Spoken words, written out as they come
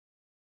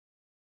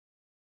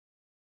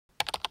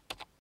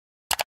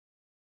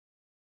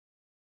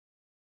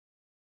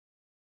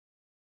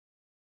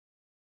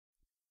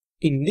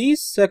In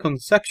this second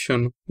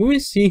section, we will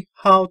see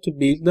how to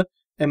build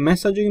a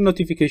messaging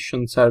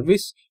notification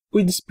service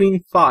with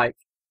Spring 5.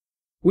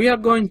 We are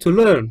going to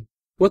learn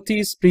what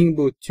is Spring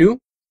Boot 2,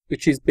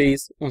 which is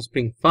based on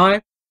Spring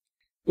 5,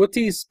 what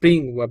is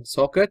Spring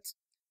WebSocket,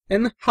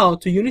 and how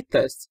to unit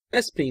test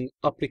a Spring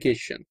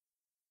application.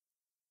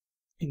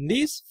 In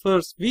this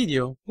first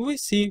video, we will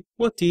see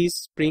what is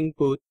Spring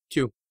Boot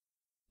 2.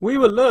 We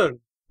will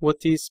learn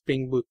what is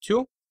Spring Boot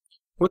 2,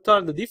 what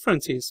are the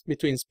differences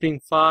between Spring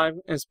 5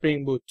 and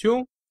Spring Boot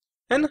 2,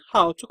 and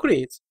how to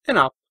create an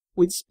app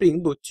with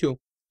Spring Boot 2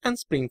 and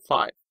Spring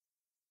 5.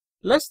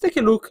 Let's take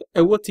a look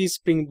at what is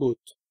Spring Boot.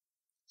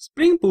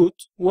 Spring Boot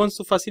wants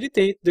to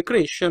facilitate the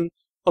creation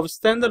of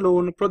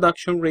standalone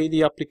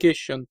production-ready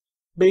application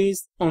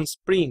based on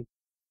Spring.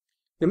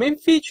 The main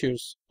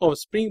features of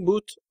Spring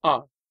Boot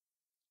are: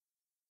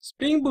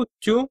 Spring Boot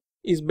 2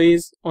 is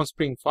based on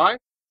Spring 5.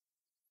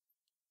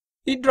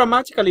 It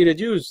dramatically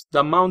reduces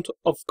the amount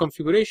of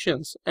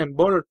configurations and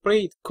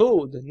boilerplate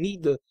code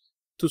needed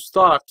to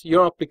start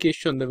your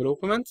application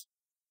development.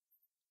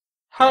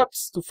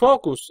 Helps to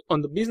focus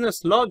on the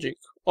business logic,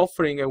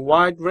 offering a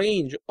wide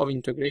range of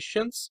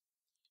integrations.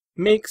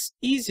 Makes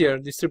easier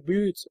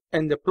distribute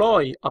and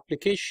deploy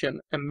application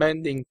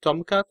embedding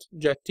Tomcat,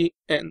 Jetty,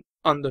 and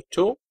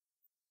Undertow.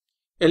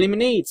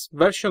 Eliminates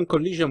version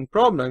collision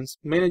problems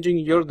managing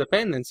your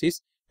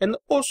dependencies, and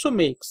also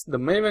makes the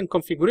Maven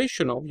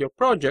configuration of your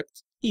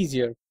project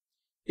easier.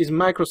 Is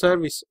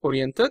microservice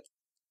oriented,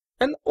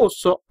 and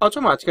also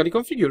automatically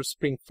configures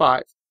Spring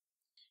 5.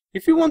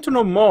 If you want to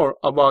know more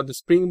about the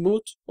Spring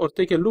Boot or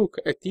take a look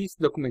at its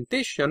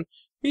documentation,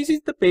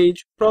 visit the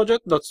page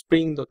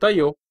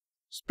project.spring.io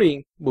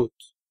Spring Boot.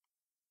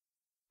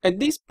 At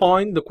this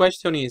point, the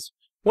question is,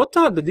 what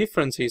are the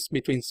differences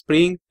between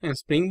Spring and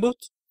Spring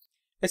Boot?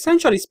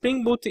 Essentially,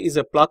 Spring Boot is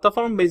a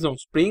platform based on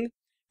Spring,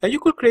 and you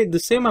could create the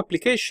same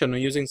application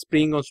using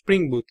Spring on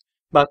Spring Boot,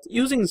 but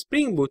using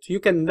Spring Boot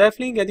you can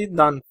definitely get it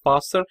done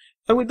faster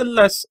and with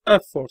less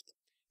effort.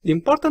 The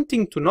important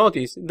thing to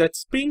notice is that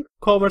Spring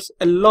covers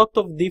a lot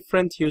of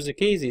different use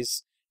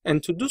cases,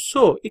 and to do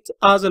so it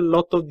has a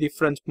lot of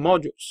different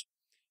modules.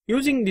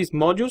 Using these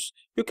modules,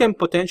 you can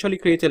potentially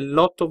create a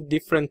lot of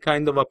different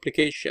kinds of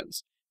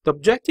applications. The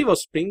objective of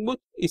Spring Boot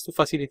is to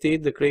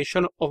facilitate the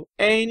creation of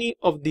any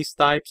of these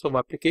types of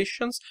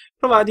applications,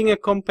 providing a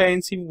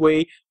comprehensive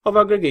way of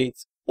aggregating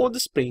all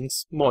the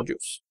Spring's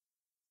modules.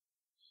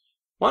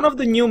 One of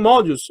the new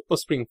modules of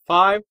Spring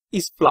 5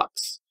 is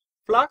Flux.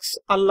 Flux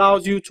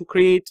allows you to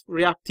create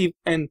reactive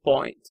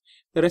endpoint.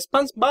 The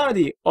response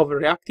body of a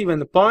reactive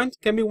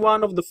endpoint can be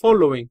one of the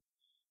following: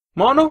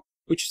 mono,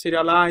 which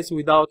serializes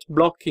without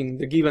blocking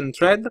the given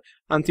thread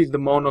until the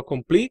mono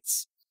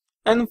completes,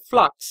 and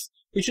flux,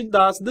 which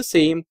does the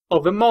same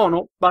of a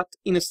mono but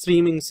in a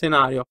streaming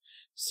scenario.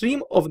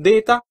 Stream of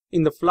data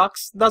in the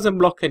flux doesn't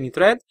block any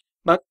thread,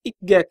 but it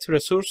gets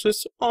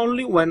resources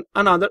only when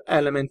another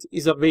element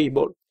is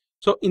available.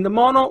 So in the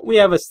mono we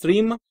have a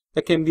stream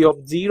that can be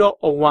of 0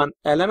 or 1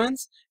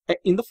 elements, and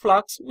in the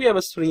flux we have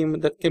a stream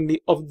that can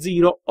be of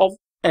 0 of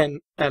n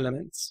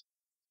elements.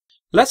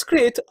 Let's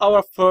create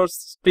our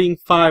first Spring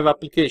 5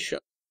 application.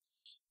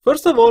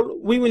 First of all,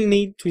 we will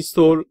need to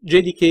install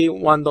JDK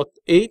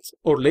 1.8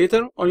 or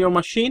later on your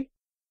machine.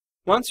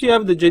 Once you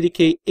have the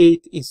JDK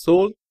 8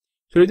 installed,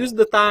 to reduce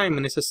the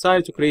time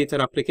necessary to create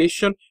an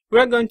application, we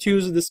are going to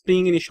use the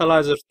Spring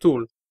Initializer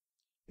tool.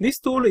 This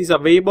tool is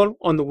available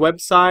on the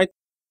website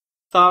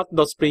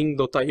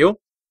start.spring.io.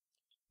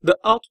 The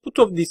output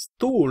of this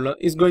tool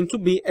is going to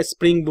be a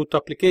Spring Boot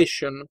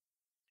application.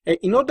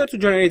 In order to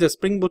generate a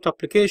Spring Boot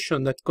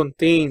application that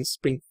contains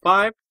Spring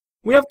 5,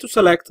 we have to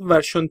select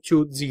version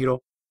 2.0.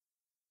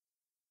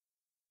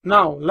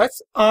 Now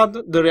let's add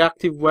the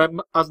reactive web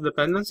as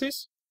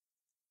dependencies,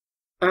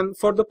 and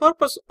for the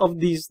purpose of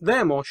this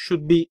demo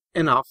should be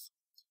enough.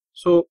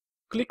 So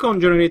click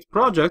on generate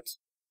project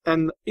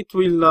and it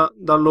will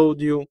download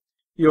you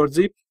your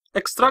zip,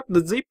 extract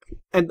the zip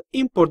and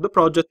import the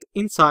project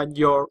inside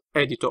your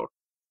editor.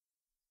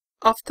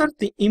 After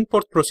the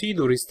import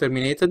procedure is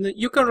terminated,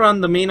 you can run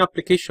the main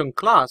application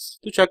class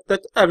to check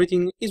that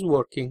everything is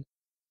working.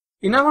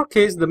 In our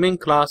case, the main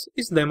class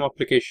is demo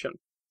application.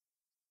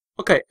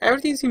 Okay,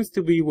 everything seems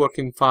to be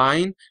working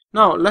fine.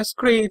 Now let's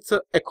create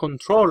a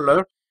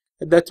controller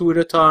that will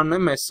return a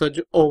message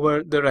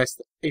over the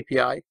REST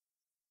API.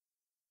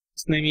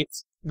 Let's name it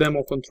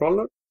demo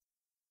controller.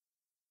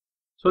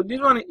 So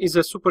this one is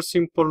a super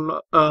simple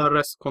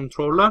REST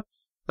controller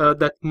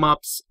that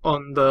maps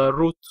on the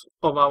root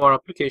of our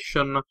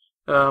application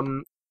a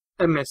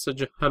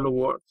message hello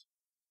world.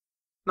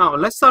 Now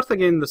let's start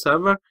again the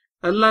server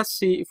and let's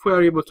see if we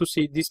are able to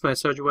see this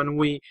message when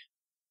we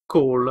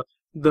call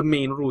the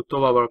main root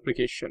of our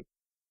application.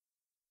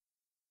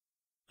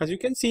 As you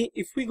can see,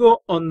 if we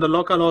go on the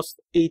localhost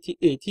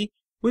 8080,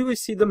 we will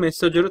see the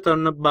message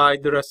returned by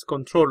the REST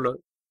controller.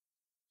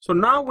 So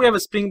now we have a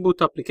Spring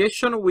Boot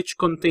application which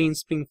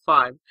contains Spring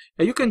 5,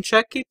 and you can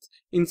check it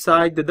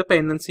inside the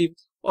dependency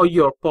of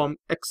your POM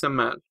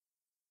XML.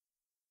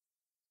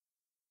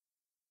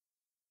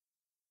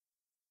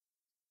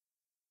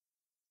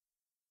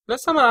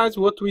 Let's summarize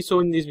what we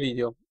saw in this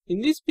video. In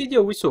this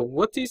video we saw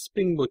what is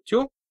Spring Boot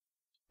 2,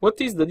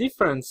 what is the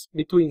difference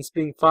between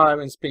Spring 5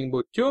 and Spring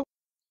Boot 2,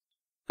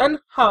 and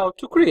how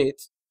to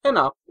create an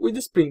app with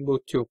Spring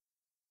Boot 2.